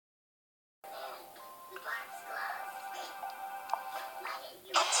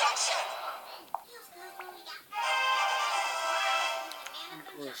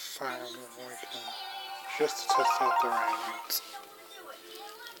the final awakening, just to test out the radiance.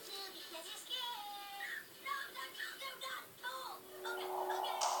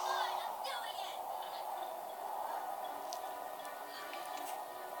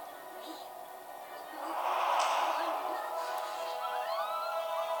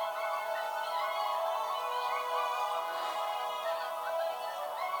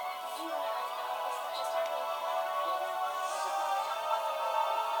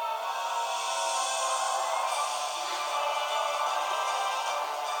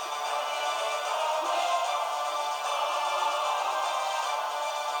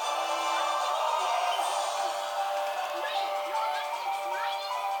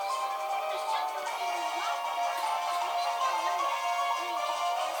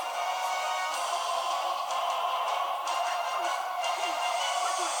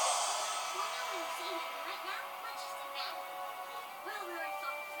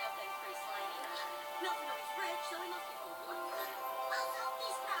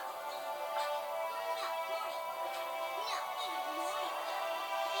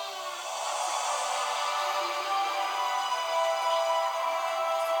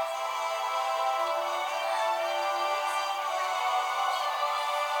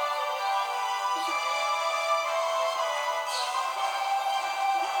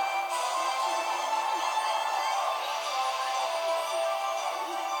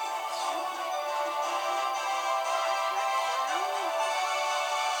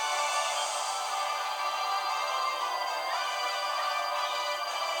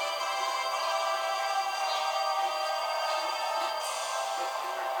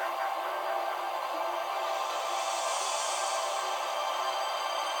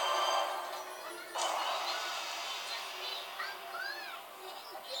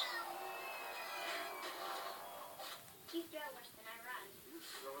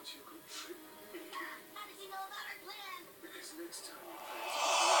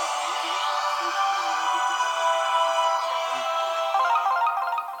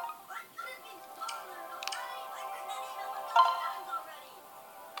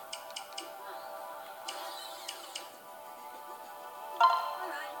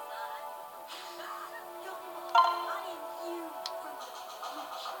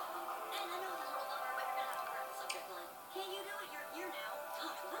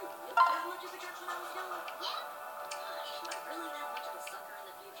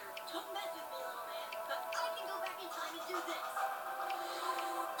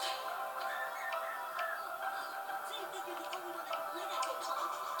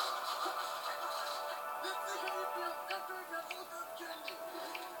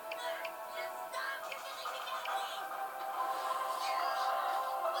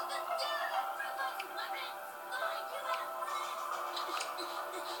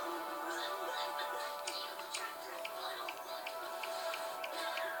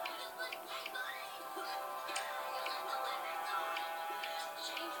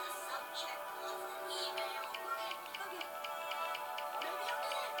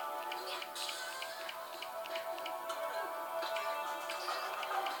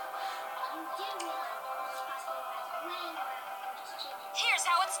 Here's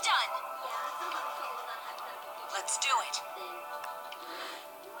how it's done. Let's do it.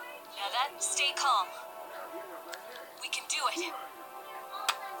 Now that, stay calm. We can do it.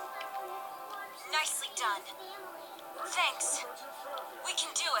 Nicely done. Thanks. We can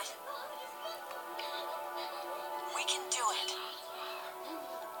do it. We can do it.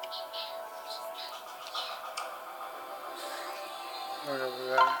 Whatever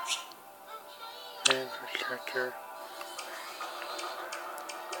that is, protector.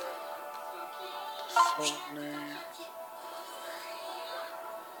 Salt name.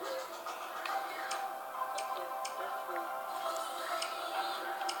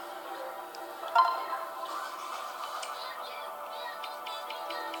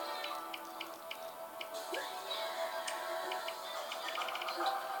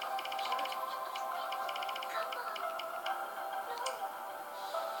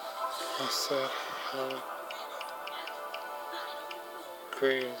 I said how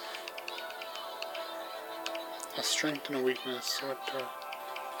great a strength and a weakness. What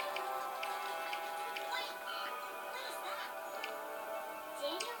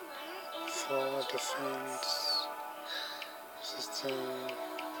fall defense system.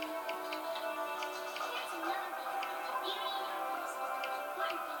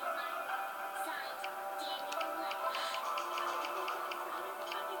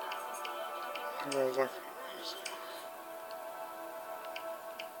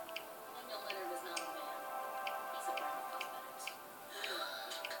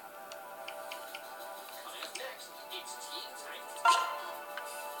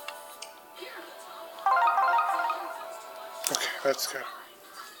 Okay, let's go.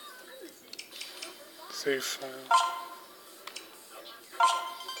 Save file.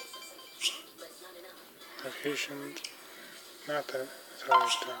 Navigation. Not that it's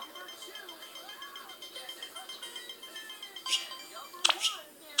always done.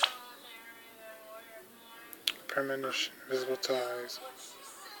 Premonition, visible to eyes.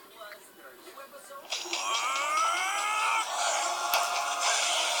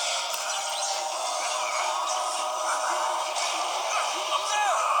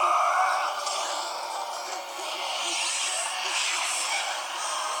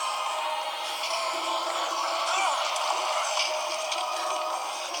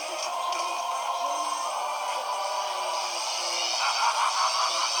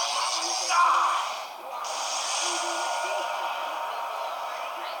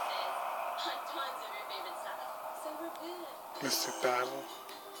 Mystic Battle.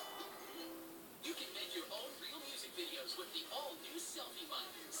 You can make your own real music videos with the all-new Selfie Mic.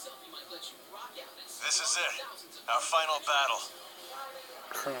 Selfie Mic lets you rock out and This is it. Our final battle.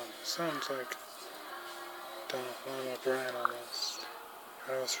 Chrome. Sounds like Donald O'Brien almost.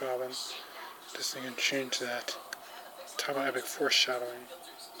 Alice Robin. This thing can change that. Talk about epic foreshadowing.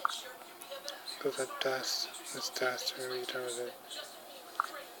 Build up dust. This dust and read over it.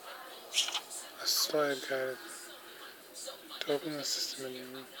 A slide guide to open the system menu.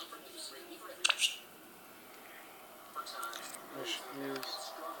 Motion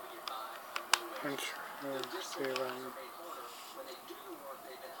use. Punch or save on.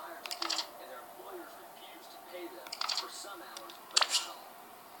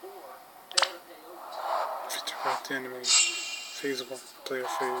 Photograph the enemy. Phase 1. Player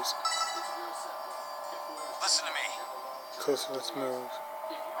phase. Listen to me. Closer, let's move.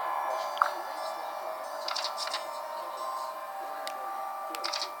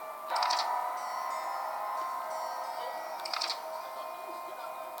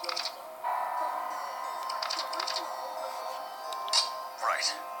 Right.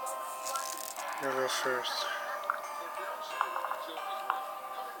 You'll go first.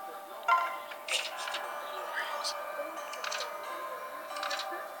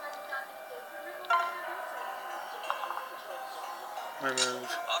 My move.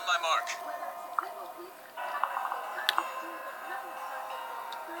 On my mark.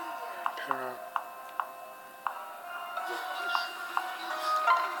 Para.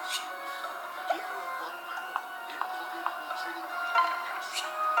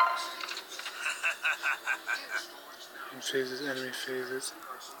 Phases, enemy phases.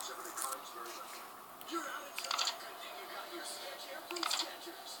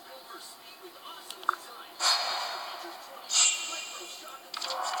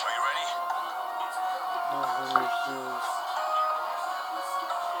 Are you ready? Move.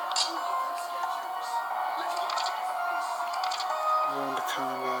 Go into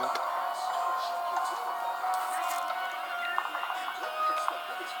combat.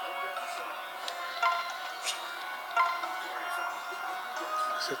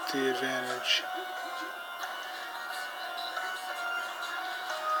 Accept the advantage.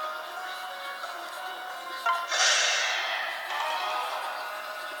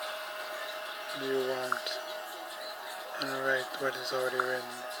 You want and write what is already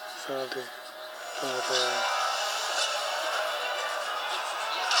written. Feldy.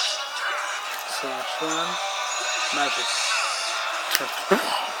 /1 magic.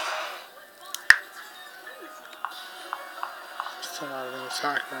 Still not in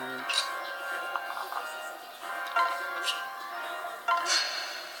attack range.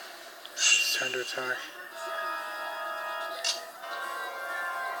 It's time to attack.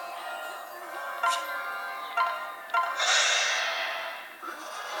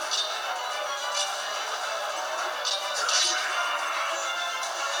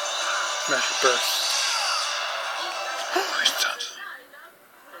 Magic burst. Oh, he's done.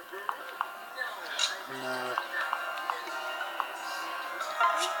 No.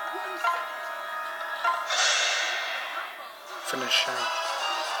 Finish him.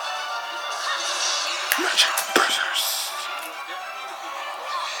 Magic burst.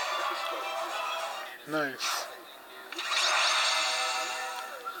 Nice.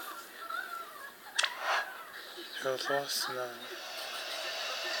 Health loss 9.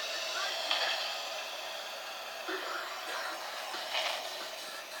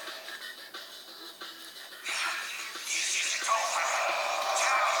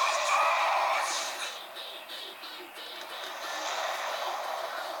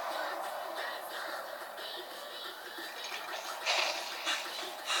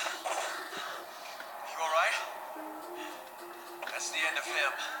 That's the end of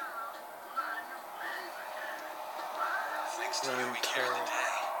him. Thanks to you, Run we carried the until day.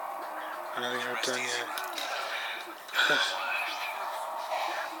 I don't think I'm done yet.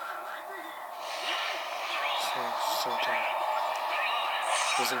 So, something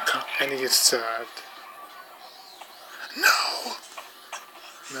doesn't come and he gets stabbed. No!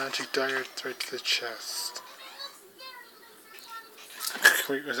 Magic dagger right to the chest.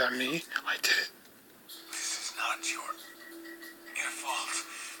 Wait, was that me? I did it. This is not your fault.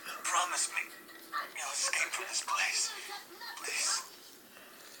 Promise me you'll escape from this place. Please.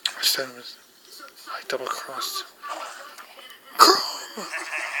 I said it was. I double crossed.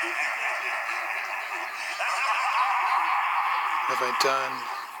 Have I done?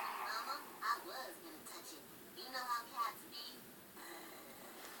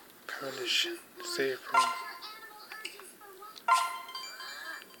 Premonition. Save room.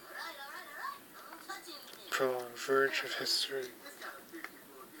 Prolonged verge of history.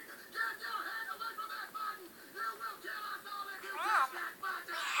 Mom,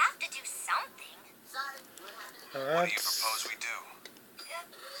 we have to do something. Well, What do you propose we do?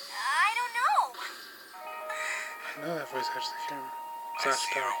 I don't know. I know that voice touched the camera. I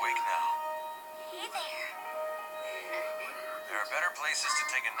see you're awake now. Hey there. There are better places to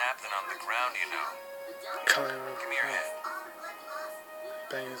take a nap than on the ground, you know. Color Give me your hand.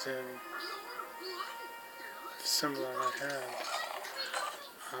 bangs in. The symbol on my hand.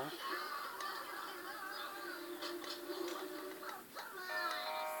 Huh?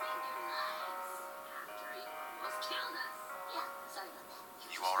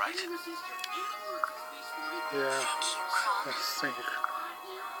 You alright? Yeah. Thank you, Crom. Yes, thank you.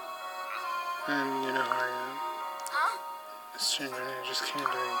 And you know who I am. Huh? A stranger name just came to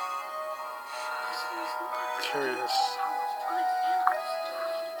me. Curious.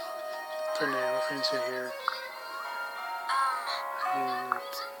 Good name, what brings you here? And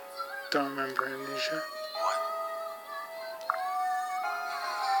don't remember amnesia? What?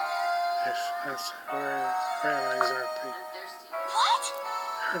 If that's where am I exactly? What?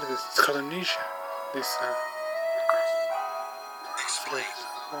 I heard of this. It's called amnesia. Lisa. Explain.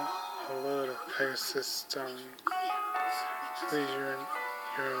 A load of Pegasus stone. Please, you're in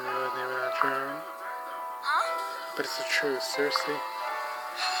with me without drown. Huh? But it's the truth, seriously?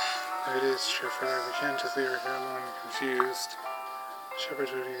 If it is true, forever, we can't just leave her here alone and confused.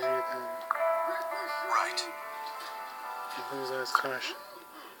 Shepherds would agree then. Right. And whose eyes caution?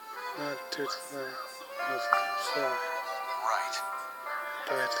 Not due to the floor. Right.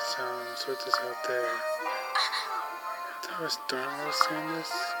 Back to town, sort this out there. Thomas Darnell was saying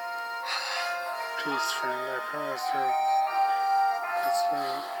this? Peace, friend, I promise you. That's me.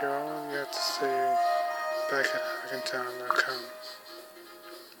 You're all you have to say back at hackentown.com.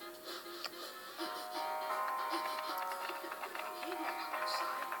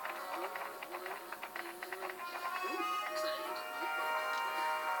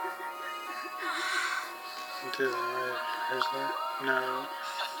 Do that, right? Here's that. No.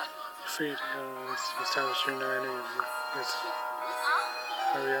 Free to go once you establish your no energy. Yes.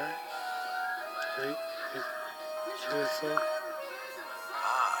 Are we alright? Wait. You do this though?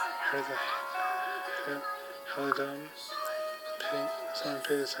 Heard that. Hella dumb. Someone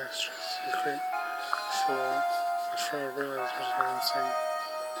pay this extra. Secret. Full. The fraud realized what you're insane.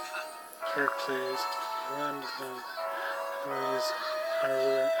 Her, please. Run to them. And we use our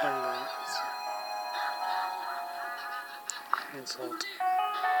ruler Emblem. Insult.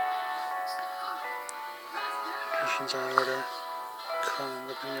 Questions are in order. Come,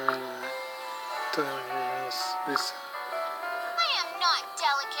 look in your own eye. Tell me your nose, Lisa. I am not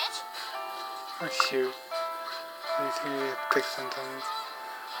delicate. How cute. You think you get thick sometimes.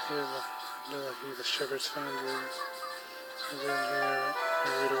 You're lucky the shepherds found you. You're a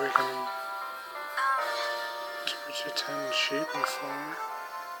rude awakening. Would you tend sheep and flower?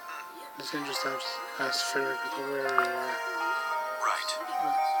 It's interesting. I've asked Frederick with the where you are. Right.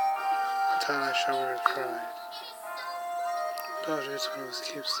 That's how I shall wear with pride. Daughter, it's one of those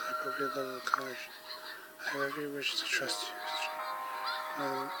keeps the appropriate level of caution. I have every wish to trust you.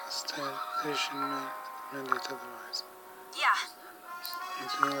 My station mandates otherwise. Yeah. And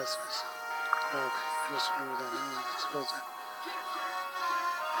to me, that's myself. Okay, I just remember that. I suppose that.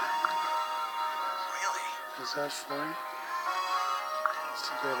 Really? Is that fun? It's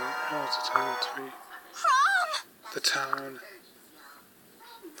together. Oh, it's a town tree. Crom! The town.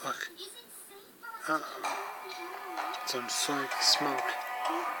 Look. Uh-oh. Some swanky smoke.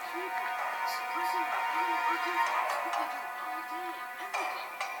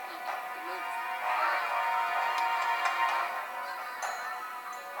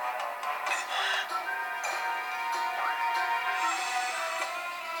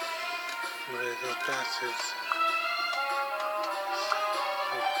 Look at those bastards.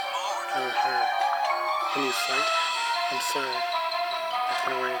 her. Can you fight? I'm sorry. I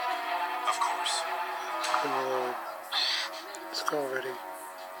can wait. Of course. Good lord. Let's go already.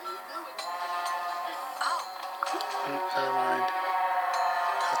 Never mind.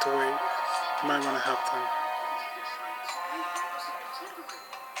 Have to wait. You might want to help them.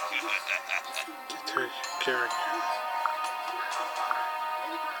 Get to Garrett.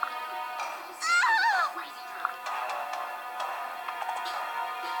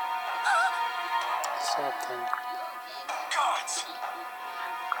 Stop them. Guards!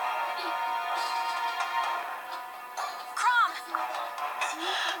 Crom!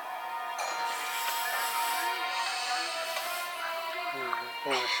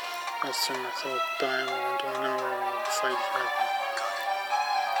 Oh, let's turn myself down and do I know where we're going to fight forever.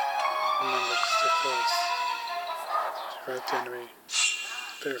 Remember to stay close. Right the enemy.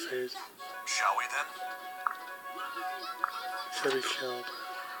 Bare face. Shall we then? Should be killed.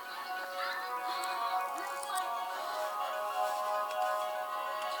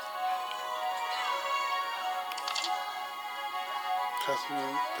 Casting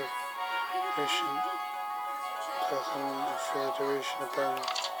the duration. Casting for the duration of burn.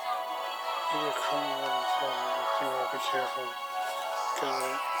 You will come and fall. You will be careful. Got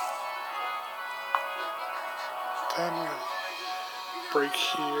it. Then break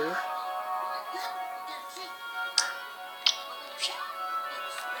here.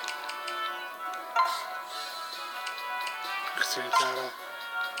 See data.